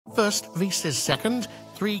First versus second,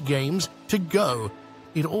 3 games to go.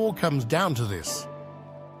 It all comes down to this.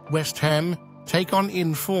 West Ham take on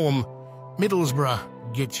Inform.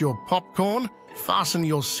 Middlesbrough, get your popcorn, fasten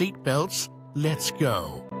your seatbelts, let's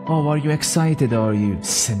go. Oh, are you excited, are you,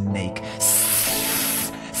 snake?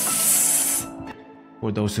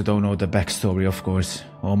 For those who don't know the backstory, of course,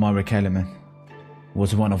 Omar Kellerman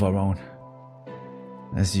was one of our own.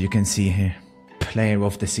 As you can see here, player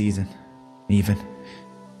of the season, even.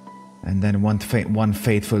 And then one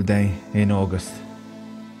fateful day in August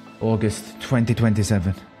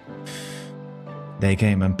 2027, they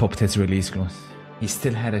came and popped his release clause. He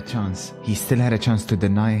still had a chance. He still had a chance to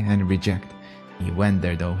deny and reject. He went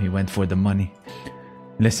there though. He went for the money.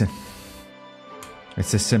 Listen,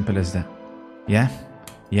 it's as simple as that. Yeah?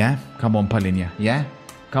 Yeah? Come on, Palinia. Yeah?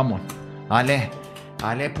 Come on. Ale.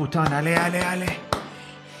 Ale, putan. Ale.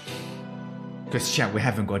 Because, chat, we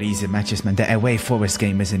haven't got easy matches, man. The away Forest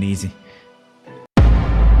game isn't easy.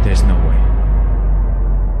 There's no way.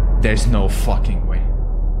 There's no fucking way.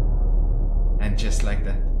 And just like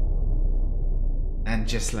that. And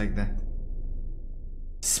just like that.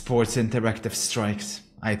 Sports Interactive strikes.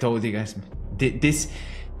 I told you guys, man.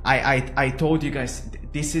 I told you guys,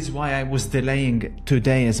 this is why I was delaying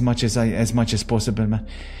today as much as possible, man.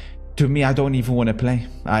 To me, I don't even want to play.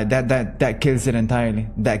 That kills it entirely.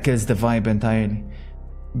 That kills the vibe entirely.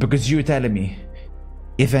 Because you're telling me,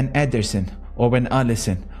 if an Ederson or an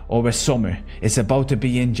Alisson or a Sommer is about to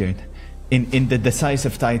be injured in the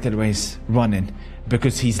decisive title race running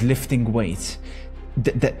because he's lifting weights,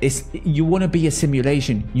 you want to be a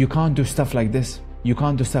simulation. You can't do stuff like this. You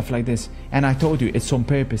can't do stuff like this. And I told you, it's on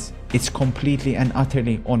purpose. It's completely and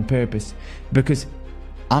utterly on purpose. Because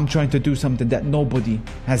I'm trying to do something that nobody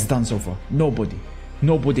has done so far.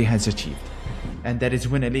 Nobody has achieved. And that is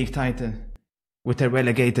win a league title with a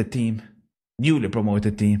relegated team, newly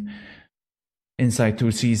promoted team, inside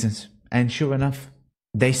 2 seasons. And sure enough,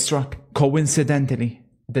 they struck coincidentally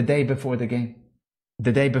the day before the game.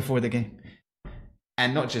 The day before the game.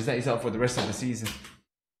 And not just that, he's out for the rest of the season.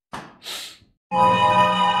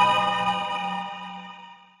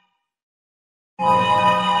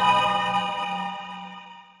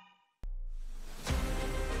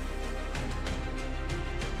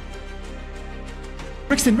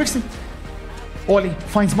 Rixton. Oli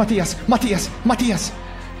finds Matthias.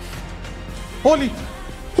 Oli.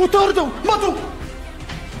 Hutardo. Matu.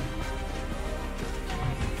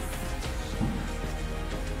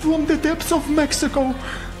 From the depths of Mexico,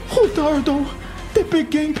 Hutardo, the big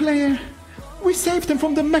game player. We saved him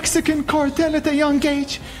from the Mexican cartel at a young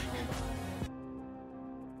age.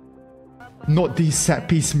 Not these set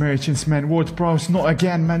piece merchants, man. Ward-Prowse, not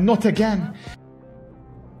again, man. Not again.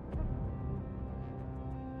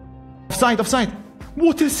 Offside.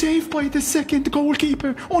 What a save by the second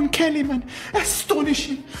goalkeeper on Kelly, man.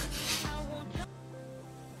 Astonishing.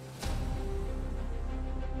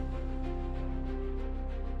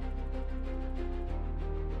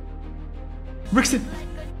 Rixton.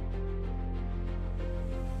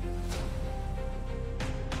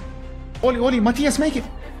 Oli, Matthias, make it.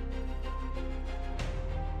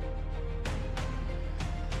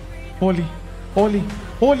 Oli.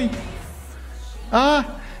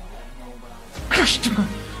 Ah.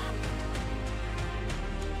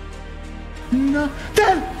 No.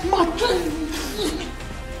 Damn, Martin.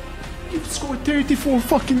 You've scored 34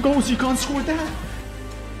 fucking goals. You can't score that.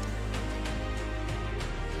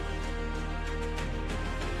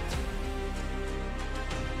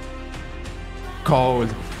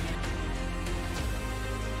 Cold.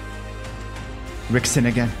 Rixton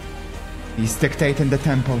again. He's dictating the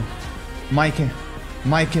tempo. Michael.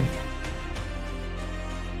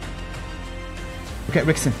 Okay,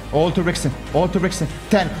 Rixton. All to Rixton.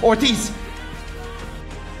 10. Ortiz.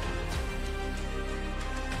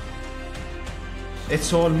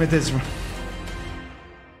 It's all Middlesbrough.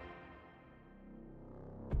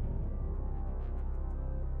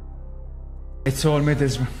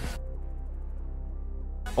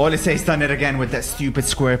 All it says done it again with that stupid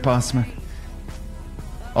square pass, man.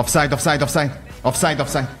 Offside.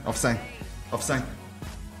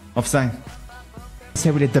 Say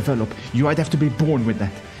will it develop? You either have to be born with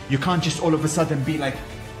that. You can't just all of a sudden be like,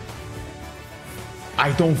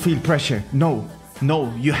 I don't feel pressure. No,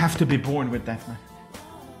 you have to be born with that, man.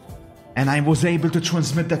 And I was able to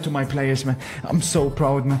transmit that to my players, man. I'm so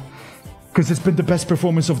proud, man. Because it's been the best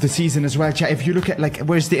performance of the season as well, chat. If you look at, like,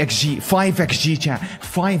 where's the XG? 5 XG, chat.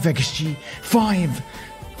 5 XG. 5.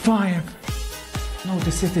 No,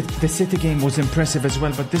 the City game was impressive as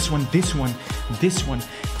well, but this one,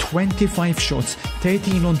 25 shots,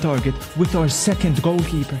 13 on target with our second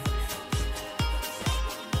goalkeeper.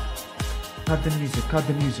 cut the music, cut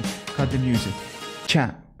the music, cut the music.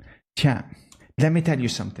 Chat, let me tell you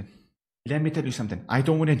something. I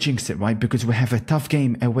don't want to jinx it, right? Because we have a tough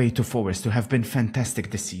game away to Forest, who have been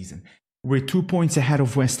fantastic this season. We're 2 points ahead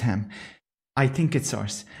of West Ham. I think it's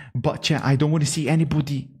ours. But chat, I don't want to see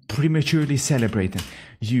anybody prematurely celebrating.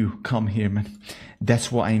 You come here, man.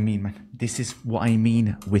 That's what I mean, man. This is what I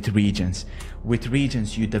mean with Regents. With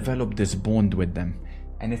Regents, you develop this bond with them.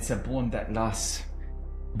 And it's a bond that lasts.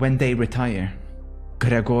 When they retire,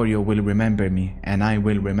 Gregorio will remember me and I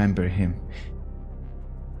will remember him.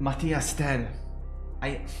 Matthias Tell,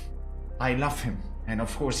 I love him. And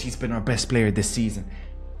of course, he's been our best player this season.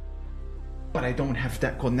 But I don't have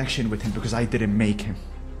that connection with him because I didn't make him.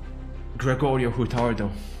 Gregorio Hutardo,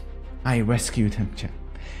 I rescued him.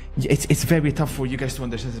 It's very tough for you guys to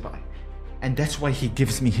understand this, but and that's why he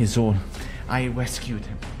gives me his all. I rescued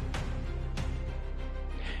him.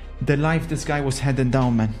 The life this guy was heading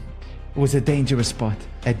down, man, was a dangerous spot,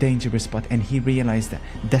 and he realized that.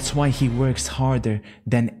 That's why he works harder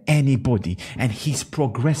than anybody, and he's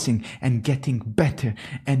progressing and getting better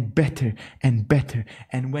and better and better.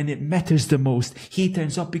 And when it matters the most, he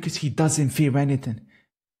turns up because he doesn't fear anything.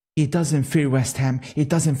 He doesn't fear West Ham. He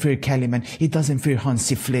doesn't fear Kellyman. He doesn't fear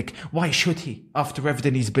Hansi Flick. Why should he? After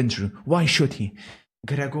everything he's been through, why should he?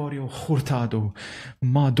 Gregorio, Hurtado,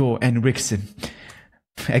 Mado, and Rickson.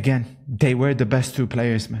 Again, they were the best 2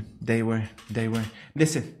 players, man. They were.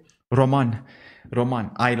 Listen, Roman,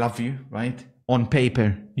 I love you, right? On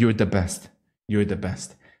paper, you're the best.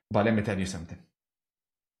 But let me tell you something.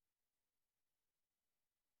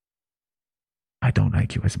 I don't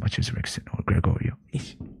like you as much as Rickson or Gregorio.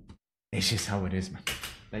 It's just how it is, man.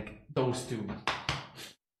 Like, those 2, man.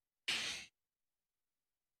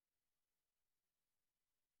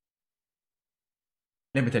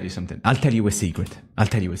 Let me tell you something. I'll tell you a secret,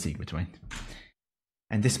 right?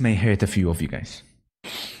 And this may hurt a few of you guys.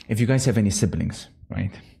 If you guys have any siblings,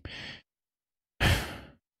 right?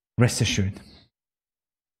 Rest assured.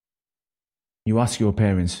 You ask your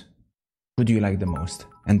parents, who do you like the most?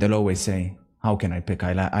 And they'll always say, how can I pick?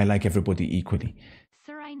 I like everybody equally.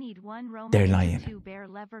 Sir, I need 1 Roma, They're lying. 2 Bayer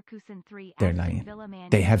Leverkusen, 3 They're Aston lying. Villa, Man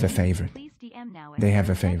They have a City. favorite. Please DM now They have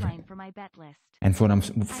a and favorite. deadline for my bet list. And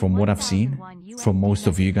from what I've seen, from most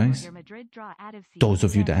of you guys, those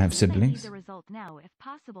of you that have siblings,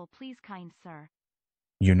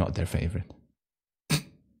 you're not their favorite.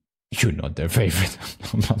 You're not their favorite.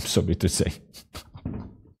 I'm sorry to say.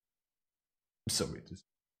 I'm sorry to say.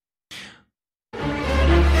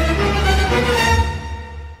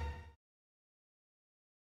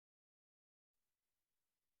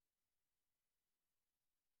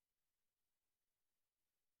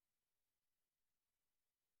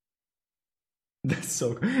 That's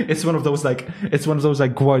so. It's one of those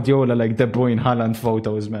like Guardiola, like De Bruyne, Haaland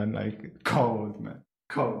photos, man. Like cold, man.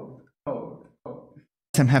 Cold.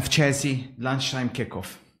 Some have Chelsea lunchtime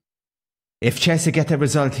kickoff. If Chelsea get a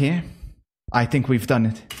result here, I think we've done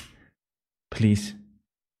it. Please.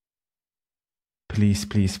 Please.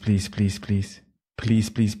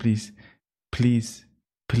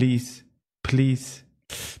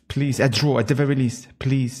 A draw at the very least.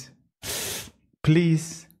 Please.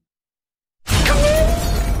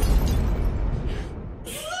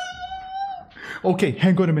 Okay,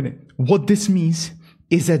 hang on a minute. What this means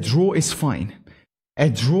is a draw is fine. A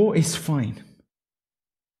draw is fine.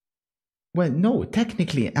 Well, no,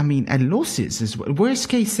 technically, I mean, a loss is as well. Worst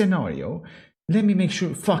case scenario. Let me make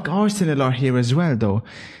sure. Fuck, Arsenal are here as well, though.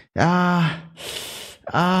 I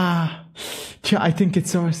think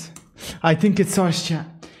it's ours. Chat.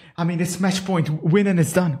 I mean, it's match point. Win and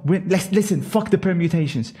it's done. Listen, fuck the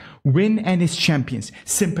permutations. Win and it's champions.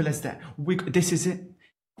 Simple as that. This is it.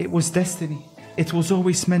 It was destiny. It was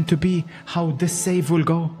always meant to be how this save will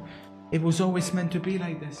go. It was always meant to be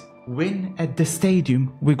like this. Win at the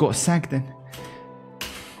stadium, we got sacked in.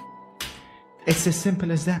 It's as simple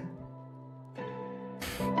as that.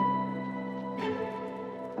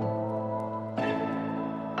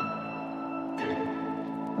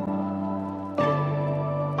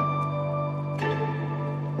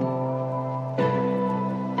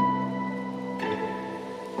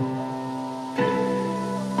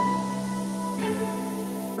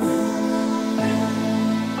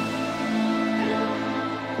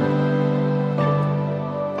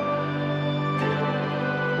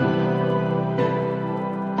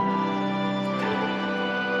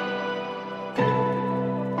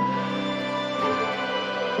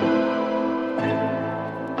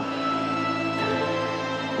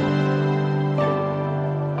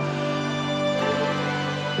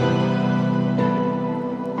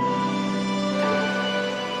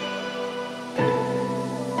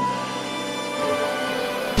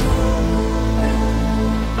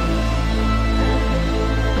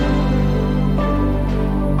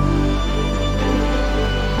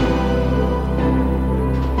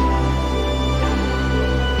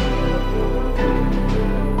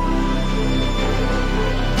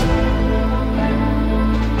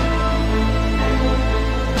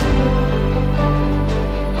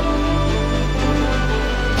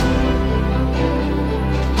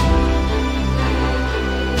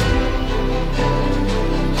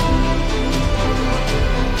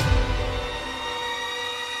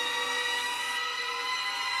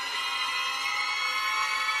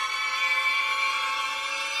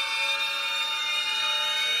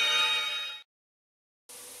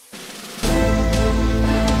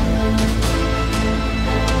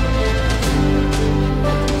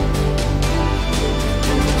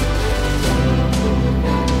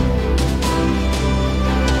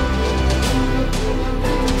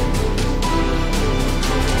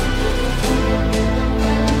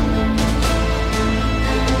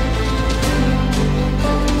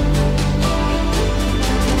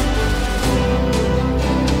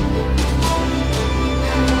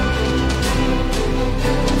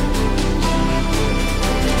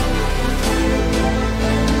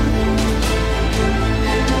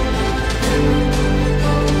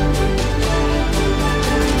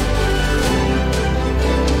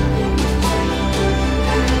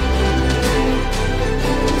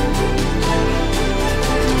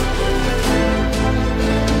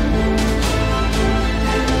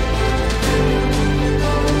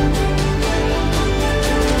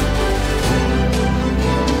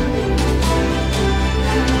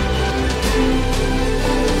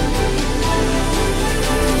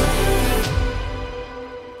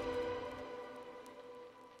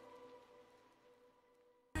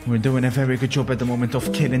 We're doing a very good job at the moment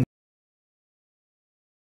of killing